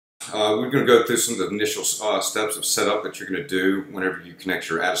we're going to go through some of the initial steps of setup that you're going to do whenever you connect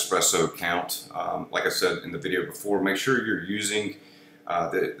your Adespresso account. Like I said in the video before, make sure you're using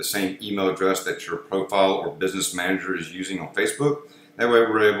the same email address that your profile or business manager is using on Facebook. That way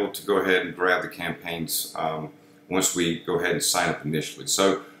we're able to go ahead and grab the campaigns once we go ahead and sign up initially.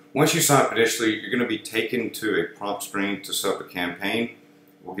 So once you sign up initially, you're going to be taken to a prompt screen to set up a campaign.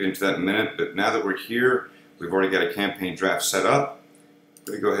 We'll get into that in a minute, but now that we're here, we've already got a campaign draft set up.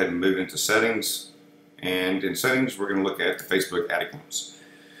 We're going to go ahead and move into settings, and in settings we're going to look at the Facebook ad accounts.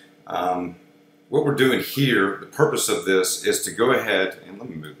 What we're doing here, the purpose of this is to go ahead, and let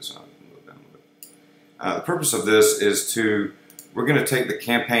me move this on a little down a little bit. The purpose of this is we're going to take the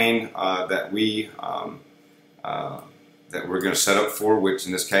campaign that we're going to set up for, which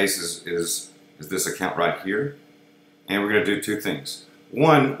in this case is this account right here, and we're going to do two things.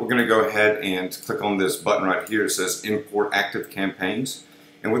 One, we're going to go ahead and click on this button right here. It says Import Active Campaigns.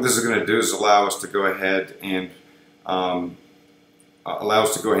 And what this is going to do is allow us to go ahead and pull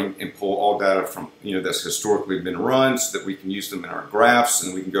all data from that's historically been run, so that we can use them in our graphs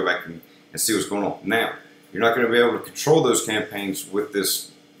and we can go back and see what's going on. Now, you're not going to be able to control those campaigns with this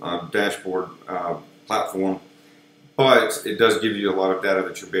dashboard platform, but it does give you a lot of data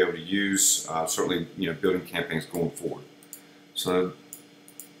that you'll be able to use. Certainly, building campaigns going forward. So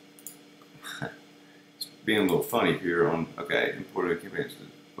it's being a little funny here on importing campaigns.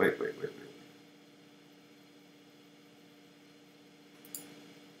 Wait.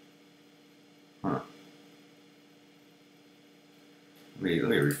 Huh. Let me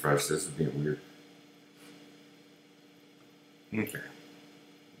refresh this. It's being weird. Okay.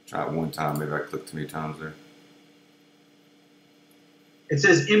 Try it one time. Maybe I clicked too many times there. It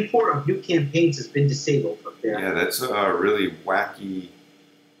says import of new campaigns has been disabled up there. Yeah, that's a really wacky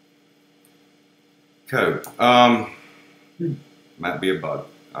code. Might be a bug.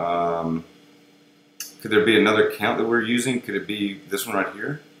 Could there be another account that we're using? Could it be this one right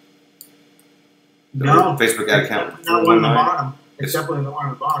here? No. Facebook ad account. Not one on the bottom. It's definitely the one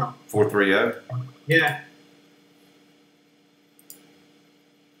on the bottom. 430? Yeah.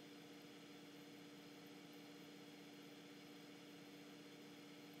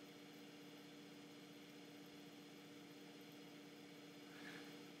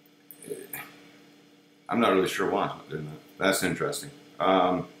 I'm not really sure why it's not doing that. That's interesting.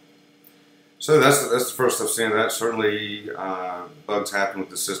 So that's the first I've seen of that. Certainly bugs happen with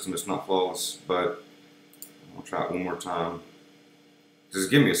the system. It's not flawless, but I'll try it one more time.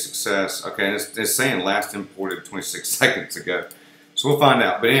 Just give me a success. Okay, and it's saying last imported 26 seconds ago. So we'll find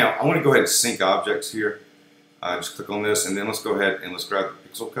out. But anyhow, I want to go ahead and sync objects here. Just click on this, and then let's go ahead and let's grab the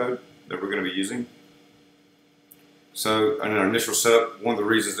pixel code that we're going to be using. So in our initial setup, one of the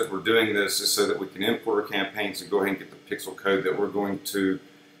reasons that we're doing this is so that we can import our campaigns and go ahead and get the pixel code that we're going to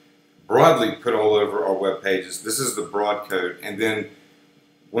broadly put all over our web pages. This is the broad code, and then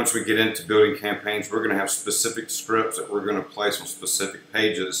once we get into building campaigns, we're going to have specific scripts that we're going to place on specific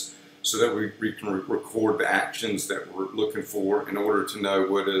pages so that we can record the actions that we're looking for in order to know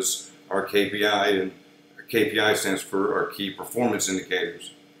what is our KPI, and our KPI stands for our key performance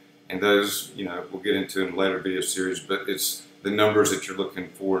indicators. And those, we'll get into in a later video series, but it's the numbers that you're looking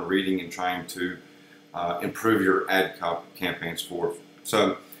for and reading and trying to improve your ad campaigns for.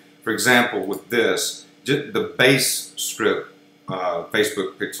 So, for example, with this, the base script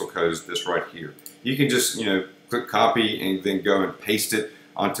Facebook pixel code is this right here. You can just, click copy and then go and paste it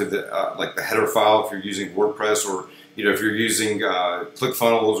onto the like the header file if you're using WordPress, or if you're using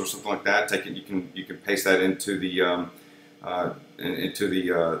ClickFunnels or something like that. You can paste that into the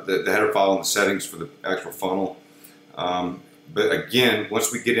the header file and the settings for the actual funnel. But again,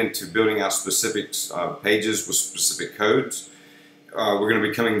 once we get into building out specific pages with specific codes, we're going to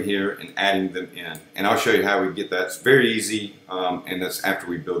be coming here and adding them in. And I'll show you how we get that. It's very easy, and that's after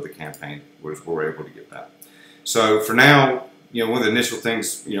we build the campaign, where we're able to get that. So for now, one of the initial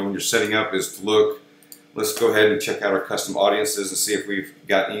things, when you're setting up is to look. Let's go ahead and check out our custom audiences and see if we've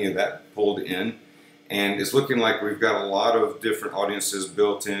got any of that pulled in. And it's looking like we've got a lot of different audiences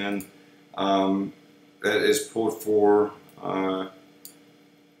built in that is pulled for.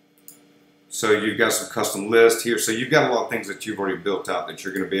 So you've got some custom lists here. So you've got a lot of things that you've already built out that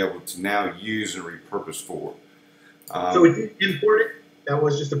you're going to be able to now use and repurpose for. So it didn't import it? That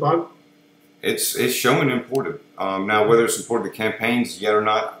was just a bug? It's showing imported. Now whether it's imported the campaigns yet or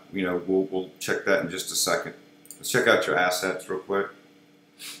not, we'll check that in just a second. Let's check out your assets real quick.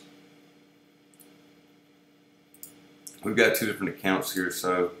 We've got two different accounts here,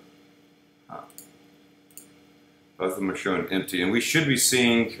 so both of them are showing empty, and we should be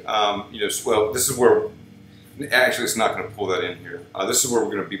seeing, well, this is where Actually, it's not going to pull that in here. This is where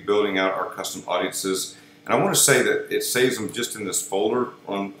we're going to be building out our custom audiences. And I want to say that it saves them just in this folder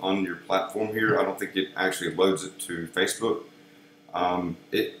on your platform here. I don't think it actually loads it to Facebook.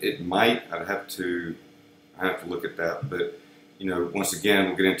 It might. I'd have to look at that. But you know, once again,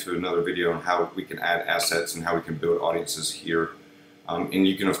 we'll get into another video on how we can add assets and how we can build audiences here. And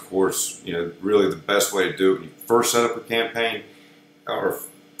you can, of course, you know, really the best way to do it when you first set up a campaign or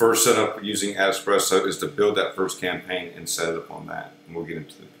first set up using Adespresso is to build that first campaign and set it up on that. And we'll get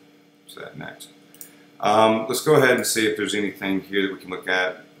into that next. Let's go ahead and see if there's anything here that we can look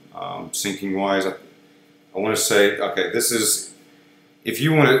at syncing wise. I want to say, okay, this is if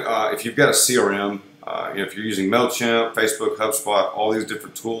you want to, if you've got a CRM, you know, if you're using MailChimp, Facebook, HubSpot, all these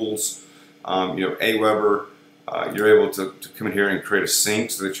different tools, you know, Aweber, you're able to come in here and create a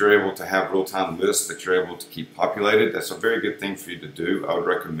sync so that you're able to have real-time lists that you're able to keep populated. That's a very good thing for you to do. I would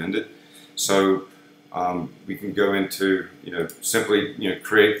recommend it. So we can go into, you know, simply, you know,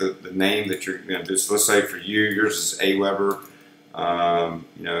 create the name that you're going to do. So let's say for you, yours is Aweber,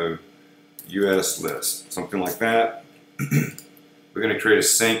 you know, US list, something like that. We're going to create a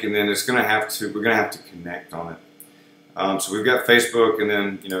sync, and then it's going to have to, we're going to have to connect on it. So we've got Facebook, and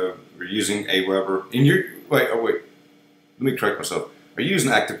then, you know, we're using Aweber. And you're, wait, let me correct myself. Are you using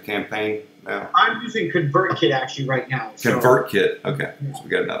ActiveCampaign now? I'm using ConvertKit actually right now. So. ConvertKit, okay. Yeah. So we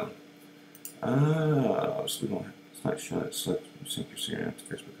got another one. So we don't have, it's not showing it. So sync your CRM to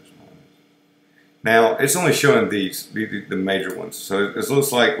Facebook. Now, it's only showing these, the major ones. So it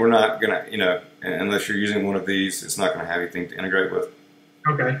looks like we're not going to, you know, unless you're using one of these, it's not going to have anything to integrate with.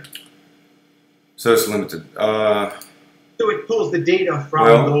 Okay. So it's limited. So it pulls the data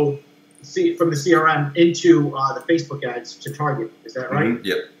from, from the CRM into the Facebook ads to target. Is that right? Mm-hmm,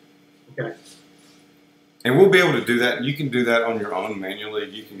 yep. Okay. And we'll be able to do that. You can do that on your own manually.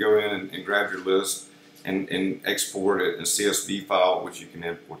 You can go in and grab your list and export it in a CSV file, which you can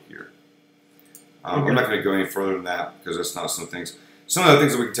import here. I'm not going to go any further than that because that's not some things. Some of the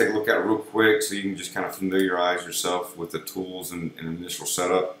things that we can take a look at real quick so you can just kind of familiarize yourself with the tools and initial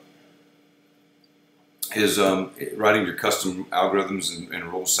setup is writing your custom algorithms and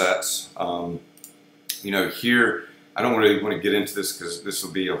rule sets. You know, here, I don't really want to get into this because this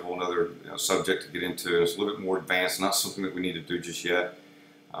will be a whole other subject to get into. It's a little bit more advanced, not something that we need to do just yet.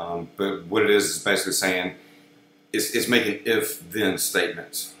 But what it is basically saying it's making if-then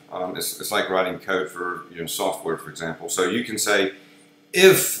statements. It's like writing code for software, for example. So you can say,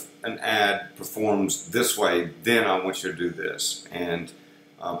 if an ad performs this way, then I want you to do this. And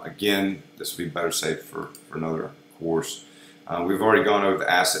again, this would be better saved for another course. We've already gone over the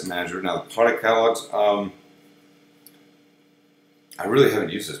asset manager. Now the product catalogs, I really haven't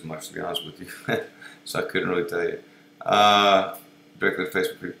used this much, to be honest with you. So I couldn't really tell you. Directly to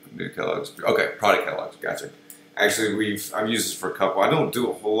Facebook new catalogs. Okay, product catalogs, gotcha. Actually, I've used this for a couple. I don't do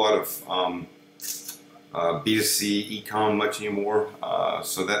a whole lot of B2C e-com much anymore,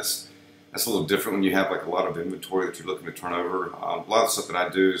 so that's a little different when you have like a lot of inventory that you're looking to turn over. A lot of the stuff that I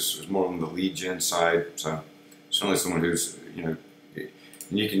do is more on the lead gen side. So certainly someone who's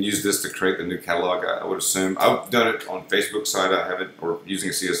and you can use this to create the new catalog. I would assume I've done it on Facebook side. I haven't, or using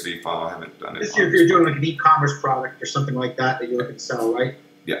a CSV file. I haven't done it. If you're doing like an e-commerce product or something like that you're looking to sell, right?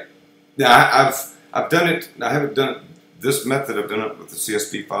 Yeah, yeah. I've done it. I haven't done it this method. I've done it with the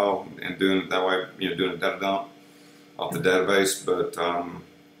CSV file and doing it that way. Doing a data dump off the database. But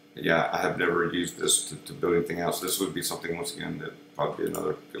yeah, I have never used this to build anything else. This would be something once again that probably be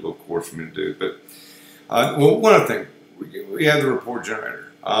another good little course for me to do. But well, one other thing, we have the report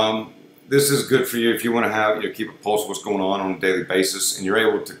generator. This is good for you if you want to have keep a pulse of what's going on a daily basis, and you're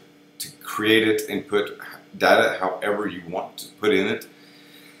able to create it and put data however you want to put in it.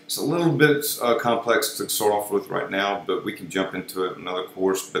 It's a little bit complex to start off with right now, but we can jump into it in another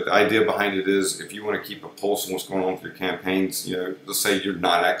course. But the idea behind it is if you want to keep a pulse on what's going on with your campaigns, let's say you're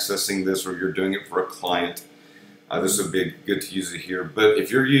not accessing this or you're doing it for a client, this would be good to use it here. But if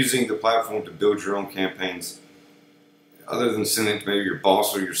you're using the platform to build your own campaigns, other than sending it to maybe your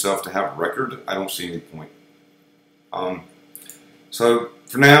boss or yourself to have a record, I don't see any point. So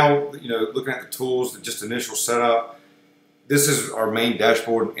for now, looking at the tools, just initial setup, this is our main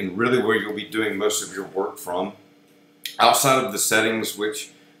dashboard and really where you'll be doing most of your work from. Outside of the settings,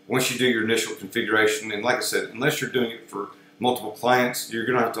 which once you do your initial configuration, and like I said, unless you're doing it for multiple clients, you're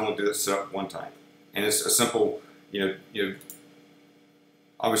going to have to only do that setup one time. And it's a simple,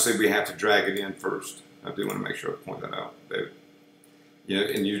 obviously we have to drag it in first. I do want to make sure I point that out, David.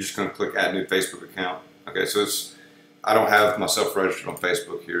 And you're just going to click add new Facebook account. Okay, so I don't have myself registered on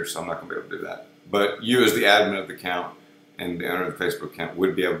Facebook here, so I'm not going to be able to do that. But you as the admin of the account and the owner of the Facebook account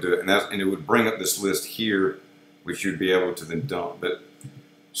would be able to do it, and it would bring up this list here which you'd be able to then dump. But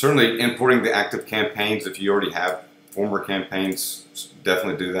certainly importing the active campaigns, if you already have former campaigns,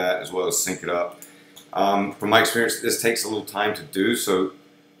 definitely do that, as well as sync it up. From my experience, this takes a little time to do, so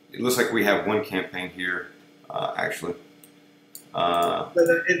it looks like we have one campaign here, actually. All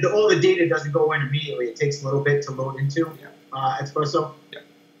the data doesn't go in immediately. It takes a little bit to load into Adespresso? Yeah.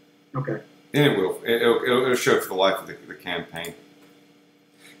 Okay. And it will. It'll show for the life of the campaign.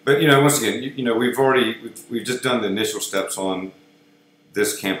 But, once again, we've just done the initial steps on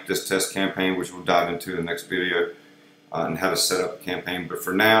this test campaign, which we'll dive into in the next video, and how to set up a campaign. But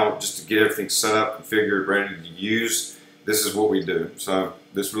for now, just to get everything set up, configured, ready to use, this is what we do. So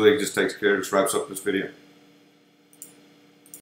this really just takes care of, just wraps up this video.